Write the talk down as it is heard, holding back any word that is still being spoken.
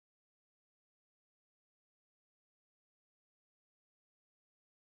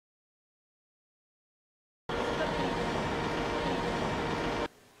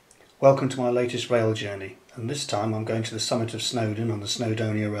Welcome to my latest rail journey, and this time I'm going to the summit of Snowdon on the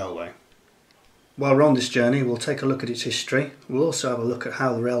Snowdonia Railway. While we're on this journey, we'll take a look at its history. We'll also have a look at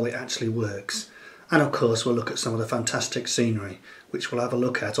how the railway actually works, and of course we'll look at some of the fantastic scenery which we'll have a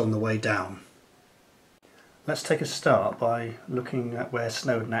look at on the way down. Let's take a start by looking at where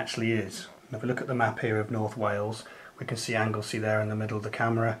Snowdon actually is. And if we look at the map here of North Wales, we can see Anglesey there in the middle of the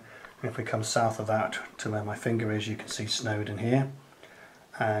camera, and if we come south of that to where my finger is, you can see Snowdon here.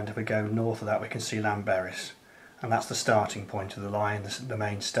 And if we go north of that, we can see Llanberis, and that's the starting point of the line, the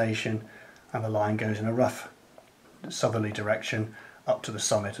main station, and the line goes in a rough southerly direction up to the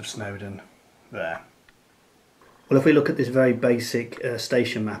summit of Snowdon there. Well, if we look at this very basic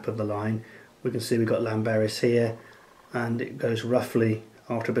station map of the line, we can see we've got Llanberis here, and it goes roughly,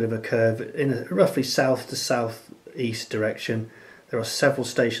 after a bit of a curve, in a roughly south to southeast direction. There are several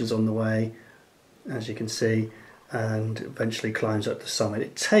stations on the way, as you can see, and eventually climbs up the summit.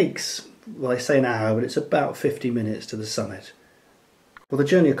 It takes, well, I say an hour, but it's about 50 minutes to the summit. Well, the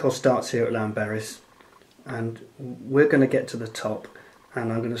journey of course starts here at Llanberis, and we're going to get to the top,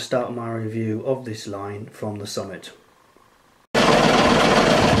 and I'm going to start my review of this line from the summit. Well,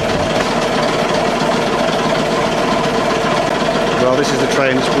 this is the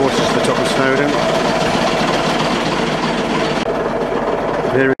train that's brought us to the top of Snowdon.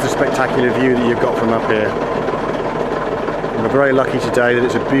 Here is the spectacular view that you've got from up here. We're very lucky today that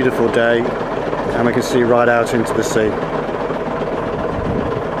it's a beautiful day and we can see right out into the sea.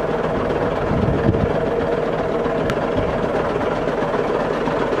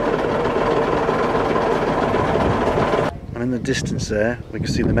 And in the distance there we can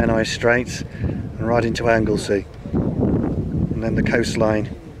see the Menai Straits and right into Anglesey, and then the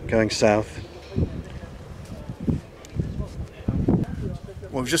coastline going south.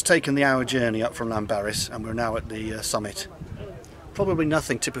 Well, we've just taken the hour journey up from Llanberis and we're now at the summit. Probably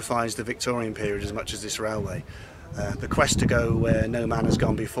nothing typifies the Victorian period as much as this railway. The quest to go where no man has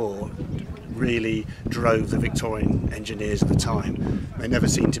gone before really drove the Victorian engineers at the time. They never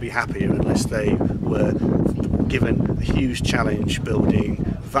seemed to be happier unless they were given a huge challenge building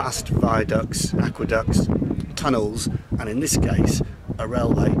vast viaducts, aqueducts, tunnels, and in this case a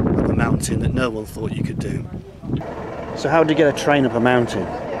railway up a mountain that no one thought you could do. So how do you get a train up a mountain?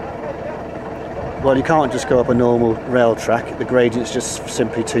 Well, you can't just go up a normal rail track, the gradient's just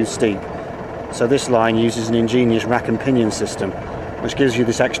simply too steep. So this line uses an ingenious rack and pinion system, which gives you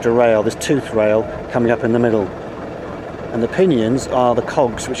this extra rail, this tooth rail coming up in the middle. And the pinions are the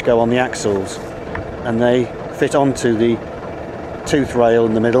cogs which go on the axles, and they fit onto the tooth rail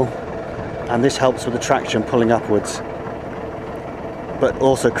in the middle, and this helps with the traction pulling upwards. But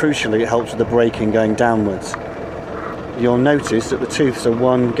also crucially, it helps with the braking going downwards. You'll notice that the tooths are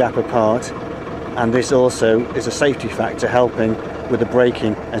one gap apart, and this also is a safety factor helping with the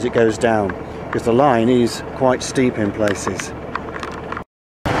braking as it goes down, because the line is quite steep in places.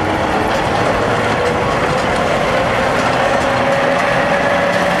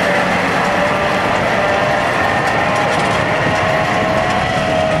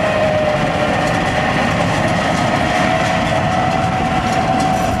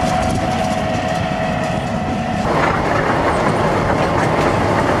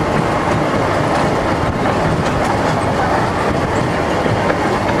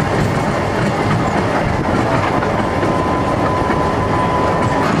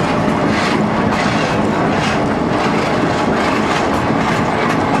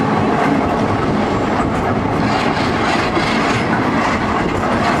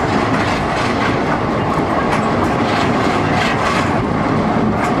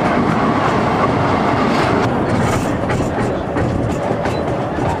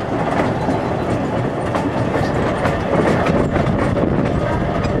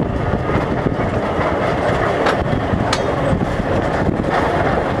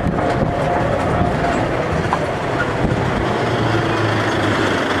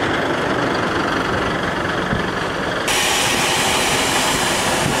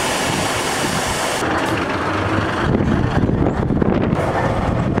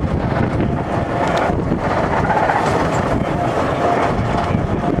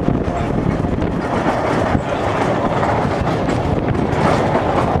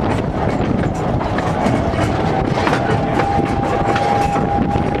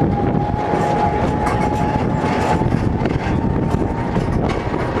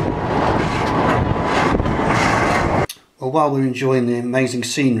 Well, while we're enjoying the amazing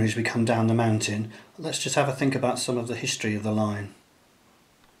scenery as we come down the mountain, let's just have a think about some of the history of the line.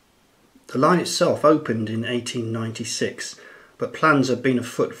 The line itself opened in 1896, but plans had been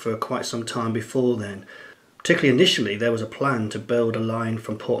afoot for quite some time before then. Particularly initially, there was a plan to build a line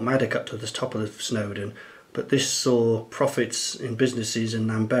from Portmaddock up to the top of Snowdon, but this saw profits in businesses in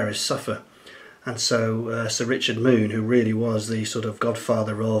Llanberis suffer. And so Sir Richard Moon, who really was the sort of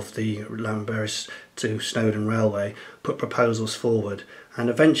godfather of the Llanberis to Snowdon Railway, put proposals forward, and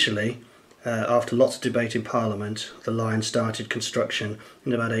eventually, after lots of debate in Parliament, the line started construction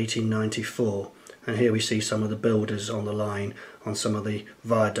in about 1894, and here we see some of the builders on the line on some of the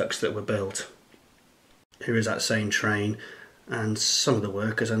viaducts that were built. Here is that same train and some of the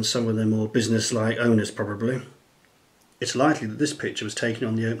workers and some of the more business-like owners probably. It's likely that this picture was taken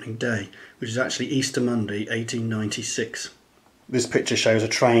on the opening day, which is actually Easter Monday 1896. This picture shows a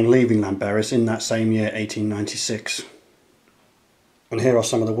train leaving Llanberis in that same year, 1896. And here are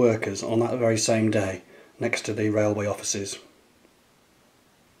some of the workers on that very same day next to the railway offices.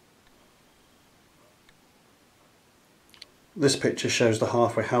 This picture shows the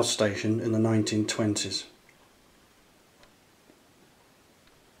halfway house station in the 1920s.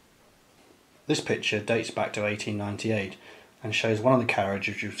 This picture dates back to 1898 and shows one of the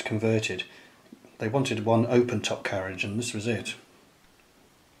carriages which was converted. They wanted one open top carriage and this was it.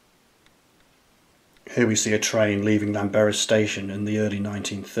 Here we see a train leaving Llanberis station in the early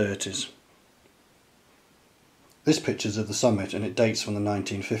 1930s. This picture is of the summit and it dates from the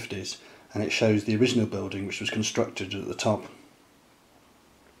 1950s, and it shows the original building which was constructed at the top.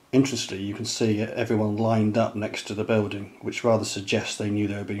 Interestingly, you can see everyone lined up next to the building, which rather suggests they knew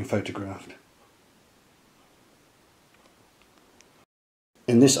they were being photographed.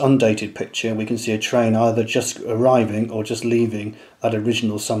 In this undated picture we can see a train either just arriving or just leaving that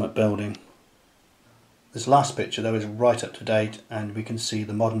original summit building. This last picture though is right up to date, and we can see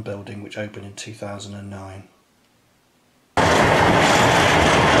the modern building which opened in 2009.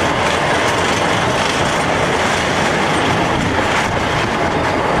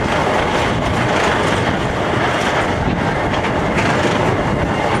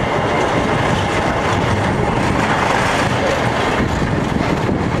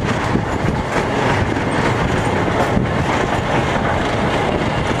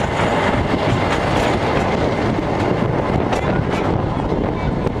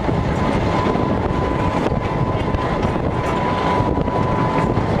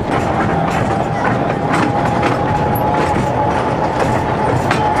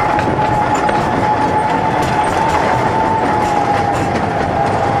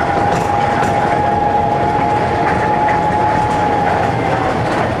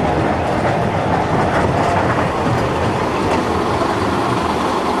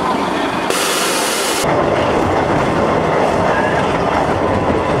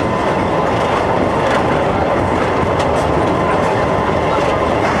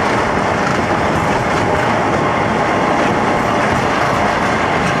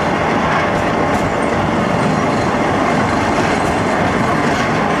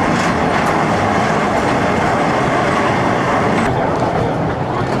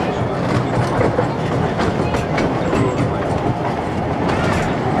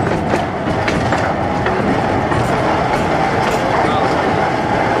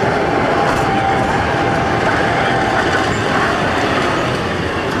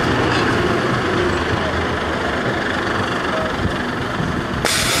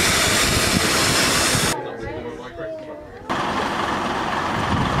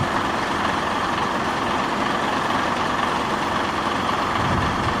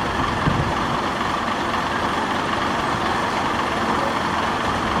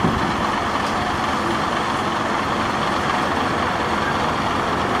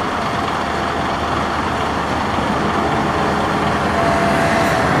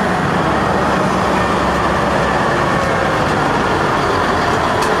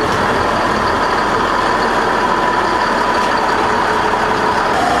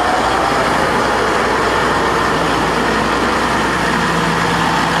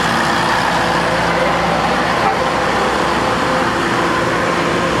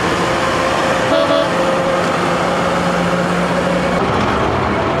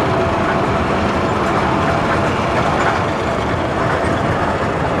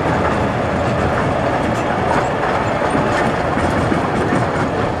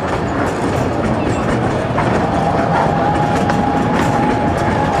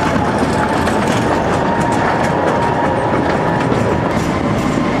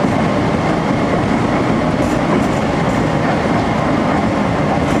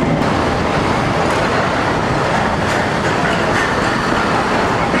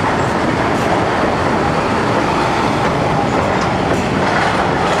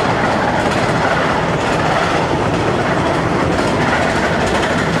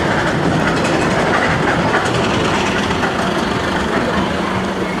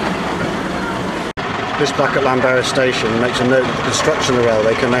 This plaque at Lambera Station makes a note that the construction of the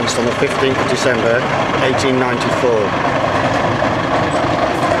railway commenced on the 15th of December 1894.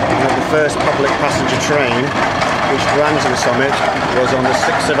 And the first public passenger train which ran to the summit was on the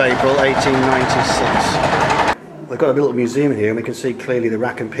 6th of April 1896. We've got a little museum here and we can see clearly the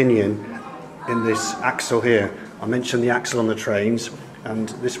rack and pinion in this axle here. I mentioned the axle on the trains, and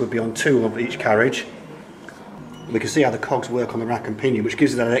this would be on 2 of each carriage. We can see how the cogs work on the rack and pinion, which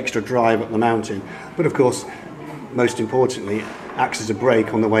gives it that extra drive up the mountain. But of course, most importantly, acts as a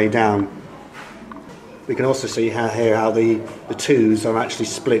brake on the way down. We can also see how the twos are actually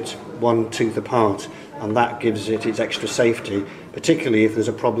split 1 tooth apart, and that gives it its extra safety, particularly if there's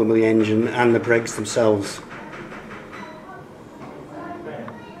a problem with the engine and the brakes themselves.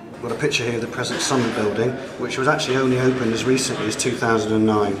 We've got a picture here of the present summit building, which was actually only opened as recently as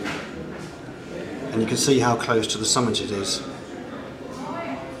 2009. And you can see how close to the summit it is.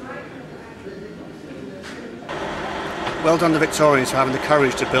 Well done to Victorians for having the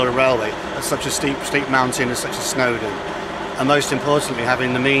courage to build a railway at such a steep mountain as such as Snowdon. And most importantly,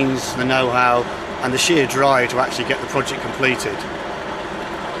 having the means, the know-how and the sheer drive to actually get the project completed.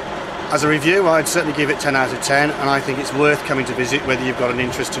 As a review, I'd certainly give it 10 out of 10, and I think it's worth coming to visit whether you've got an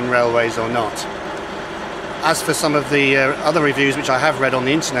interest in railways or not. As for some of the other reviews which I have read on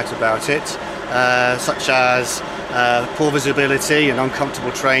the internet about it, such as poor visibility and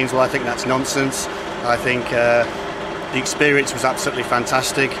uncomfortable trains, well, I think that's nonsense. I think the experience was absolutely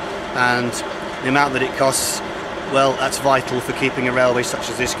fantastic, and the amount that it costs, well, that's vital for keeping a railway such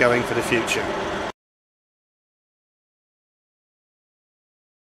as this going for the future.